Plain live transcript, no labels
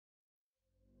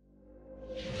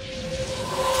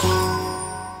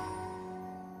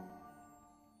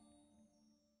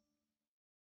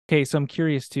Okay, so I'm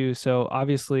curious too. So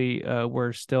obviously,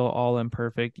 we're still all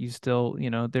imperfect. You still,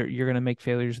 you're going to make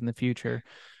failures in the future.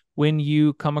 When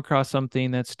you come across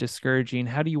something that's discouraging,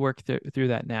 how do you work through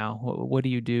that now? What do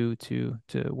you do to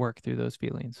work through those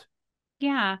feelings?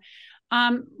 Yeah.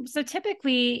 So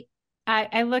typically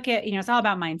I look at, it's all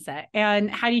about mindset and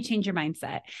how do you change your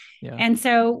mindset? Yeah. And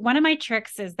so one of my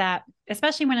tricks is that,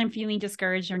 especially when I'm feeling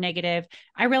discouraged or negative,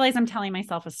 I realize I'm telling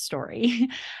myself a story.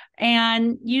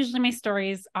 And usually my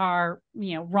stories are,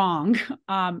 wrong,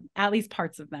 at least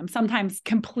parts of them, sometimes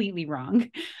completely wrong.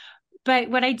 But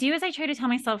what I do is I try to tell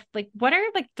myself, like, what are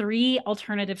like three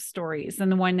alternative stories than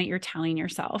the one that you're telling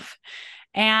yourself?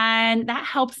 And that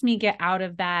helps me get out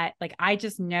of that. Like, I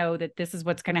just know that this is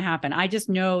what's going to happen. I just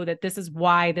know that this is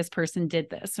why this person did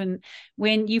this. And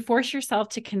when you force yourself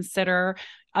to consider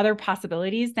other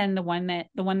possibilities than the one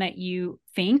that you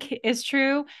think is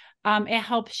true, it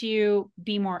helps you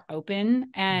be more open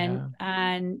and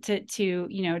Yeah.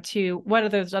 to what are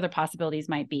those other possibilities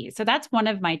might be. So that's one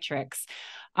of my tricks.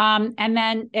 And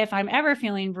then if I'm ever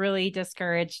feeling really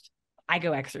discouraged, I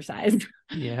go exercise.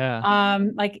 Yeah.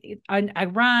 Like I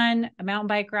run, a mountain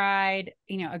bike ride,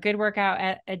 a good workout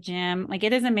at a gym. Like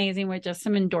it is amazing what just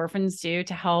some endorphins do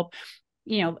to help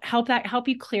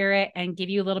you clear it and give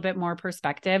you a little bit more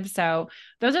perspective. So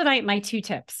those are like my two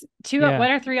tips. Yeah. What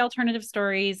are three alternative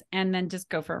stories? And then just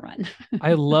go for a run.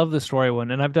 I love the story one,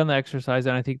 and I've done the exercise,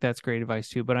 and I think that's great advice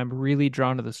too. But I'm really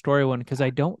drawn to the story one because I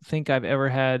don't think I've ever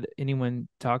had anyone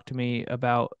talk to me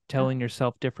about telling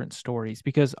yourself different stories,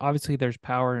 because obviously there's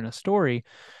power in a story.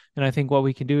 And I think what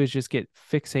we can do is just get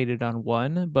fixated on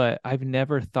one, but I've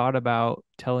never thought about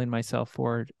telling myself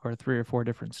four or three or four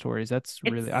different stories. That's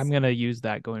really, I'm It's going to use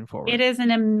that going It forward. is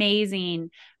an amazing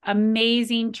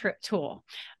tool.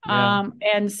 Yeah.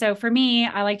 And so for me,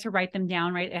 I like to write them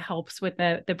down, right? It helps with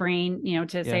the brain,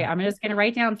 to say, Yeah. I'm just going to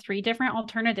write down three different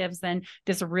alternatives than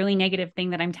this really negative thing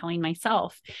that I'm telling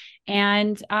myself.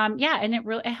 And yeah, and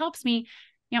it helps me.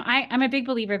 I'm a big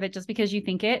believer that just because you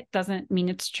think it doesn't mean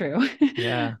it's true.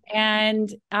 Yeah.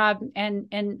 And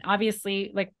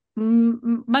obviously, like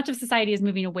much of society is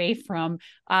moving away from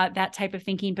that type of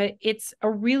thinking, but it's a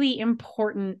really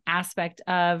important aspect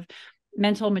of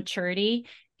mental maturity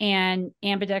and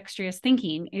ambidextrous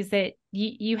thinking is that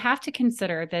you have to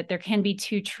consider that there can be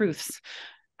two truths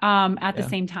at the Yeah.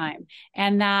 same time,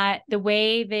 and that the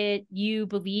way that you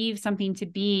believe something to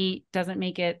be doesn't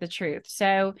make it the truth.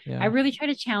 So I Yeah. really try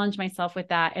to challenge myself with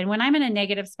that. And when I'm in a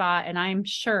negative spot and I'm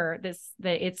sure that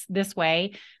it's this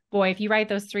way, boy, if you write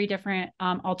those three different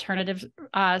alternative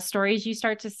stories, you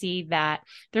start to see that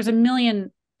there's a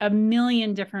million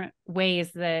different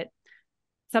ways that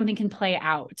something can play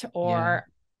out, Yeah. or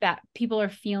that people are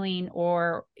feeling,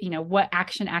 or what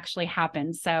action actually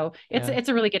happens. So it's Yeah. it's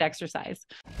a really good exercise.